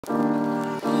No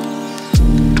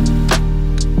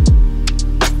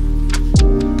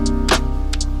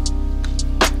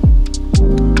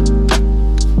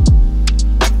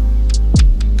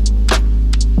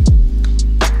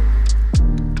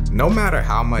matter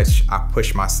how much I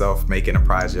push myself making a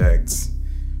project,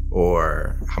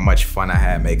 or how much fun I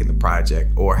had making the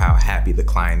project, or how happy the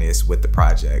client is with the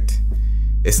project,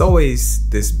 it's always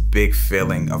this big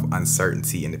feeling of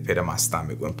uncertainty in the pit of my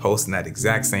stomach when posting that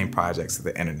exact same project to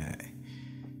the internet.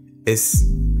 It's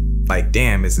like,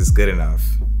 damn, is this good enough?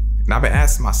 And I've been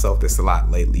asking myself this a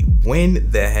lot lately. When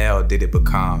the hell did it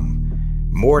become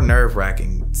more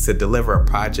nerve-wracking to deliver a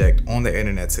project on the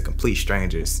internet to complete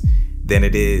strangers than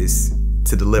it is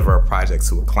to deliver a project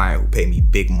to a client who paid me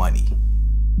big money?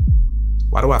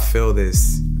 Why do I feel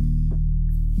this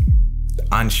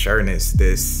unsureness,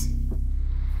 this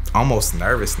almost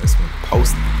nervousness when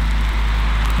posting?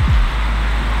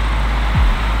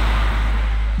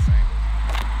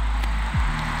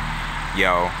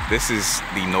 Yo, this is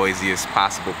the noisiest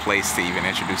possible place to even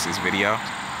introduce this video.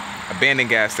 Abandoned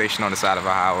gas station on the side of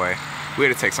a highway. We're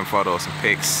here to take some photos, some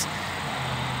pics.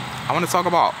 I want to talk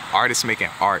about artists making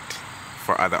art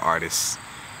for other artists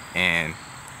and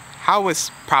how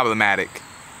it's problematic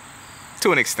to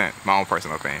an extent, my own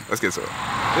personal opinion. Let's get to it.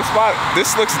 This spot,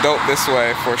 this looks dope this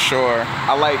way for sure.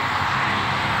 I like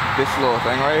this little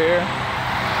thing right here.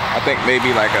 I think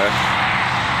maybe like a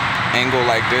angle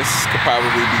like this could probably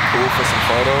be cool for some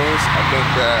photos. I think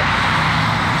that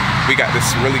we got this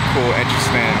really cool,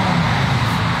 interesting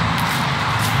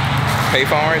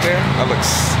payphone right there. That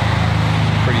looks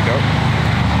pretty dope.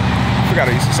 We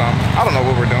gotta use some. I don't know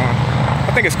what we're doing.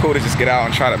 I think it's cool to just get out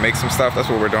and try to make some stuff. That's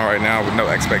what we're doing right now with no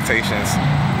expectations.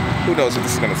 Who knows what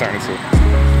this is gonna turn into?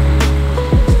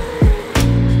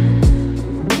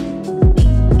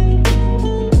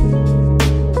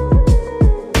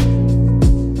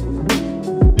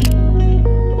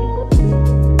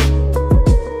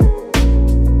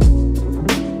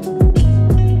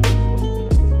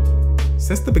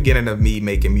 Since the beginning of me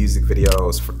making music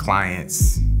videos for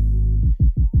clients,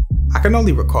 I can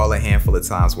only recall a handful of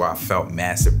times where I felt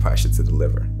massive pressure to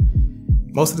deliver.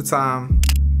 Most of the time,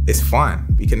 it's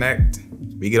fun. We connect,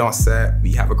 we get on set,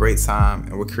 we have a great time,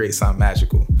 and we create something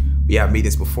magical. We have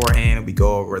meetings beforehand, we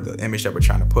go over the image that we're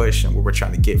trying to push and what we're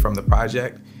trying to get from the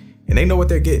project, and they know what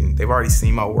they're getting. They've already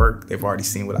seen my work, they've already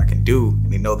seen what I can do,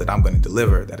 and they know that I'm gonna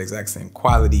deliver that exact same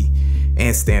quality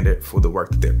and standard for the work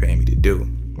that they're paying me to do.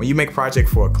 When you make a project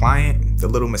for a client, the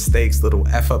little mistakes, little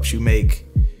F-ups you make,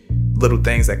 little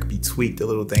things that could be tweaked, the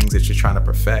little things that you're trying to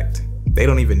perfect, they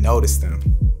don't even notice them.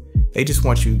 They just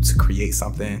want you to create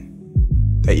something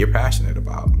that you're passionate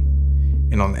about.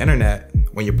 And on the internet,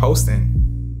 when you're posting,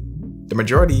 the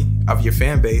majority of your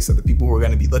fan base, or the people who are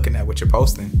gonna be looking at what you're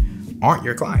posting, aren't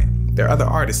your client. There are other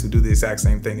artists who do the exact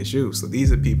same thing as you. So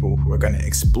these are people who are gonna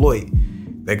exploit.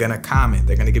 They're gonna comment,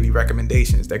 they're gonna give you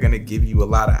recommendations, they're gonna give you a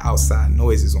lot of outside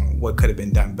noises on what could have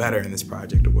been done better in this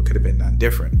project or what could have been done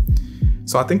different.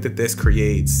 So I think that this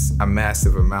creates a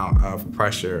massive amount of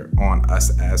pressure on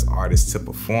us as artists to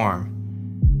perform.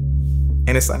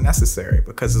 And it's unnecessary,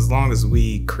 because as long as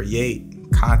we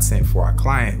create content for our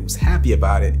client who's happy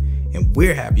about it and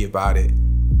we're happy about it,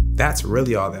 that's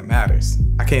really all that matters.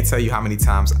 I can't tell you how many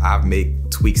times I've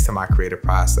made tweaks to my creative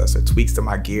process, or tweaks to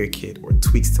my gear kit, or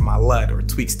tweaks to my LUT, or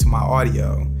tweaks to my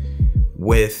audio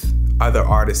with other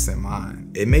artists in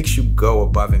mind. It makes you go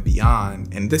above and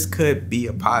beyond, and this could be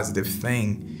a positive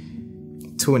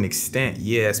thing to an extent.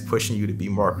 Yeah, it's pushing you to be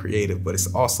more creative, but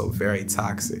it's also very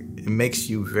toxic. It makes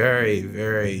you very,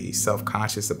 very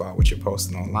self-conscious about what you're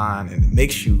posting online, and it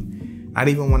makes you not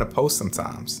even want to post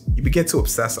sometimes. You begin to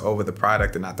obsess over the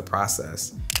product and not the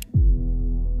process.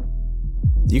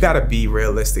 You gotta be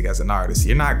realistic as an artist.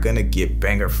 You're not gonna get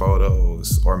banger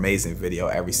photos or amazing video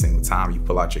every single time you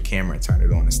pull out your camera and turn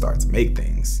it on and start to make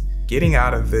things. Getting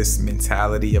out of this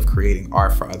mentality of creating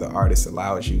art for other artists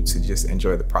allows you to just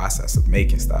enjoy the process of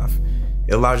making stuff.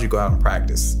 It allows you to go out and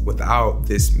practice without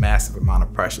this massive amount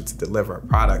of pressure to deliver a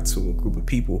product to a group of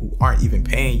people who aren't even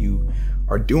paying you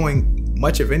or doing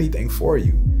much of anything for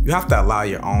you. You have to allow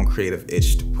your own creative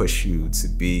itch to push you to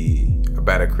be a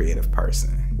better creative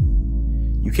person.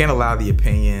 You can't allow the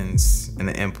opinions and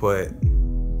the input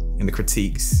and the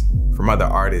critiques from other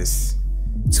artists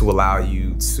to allow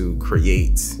you to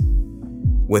create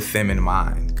with them in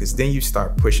mind, because then you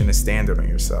start pushing a standard on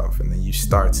yourself, and then you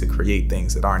start to create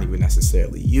things that aren't even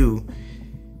necessarily you.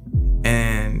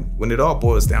 And when it all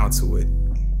boils down to it,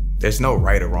 there's no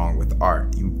right or wrong with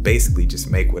art. You basically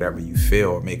just make whatever you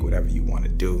feel or make whatever you want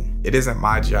to do. It isn't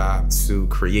my job to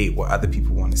create what other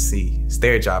people want to see. It's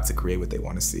their job to create what they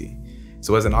want to see.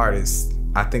 So as an artist,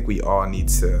 I think we all need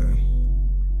to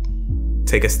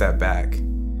take a step back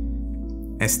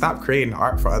and stop creating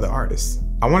art for other artists.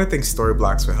 I want to thank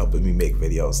Storyblocks for helping me make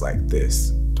videos like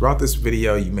this. Throughout this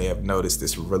video, you may have noticed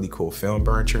this really cool film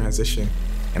burn transition,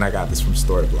 and I got this from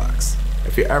Storyblocks.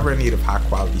 If you're ever in need of high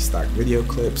quality stock video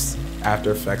clips,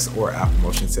 After Effects or Apple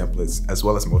Motion templates, as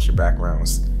well as motion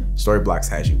backgrounds, Storyblocks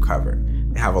has you covered.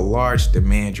 They have a large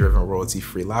demand-driven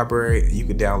royalty-free library, and you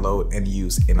can download and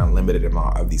use an unlimited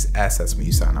amount of these assets when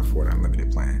you sign up for an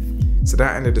unlimited plan. So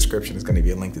down in the description is going to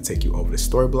be a link to take you over to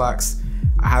Storyblocks.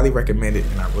 I highly recommend it,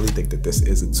 and I really think that this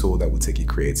is a tool that will take your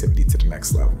creativity to the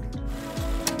next level.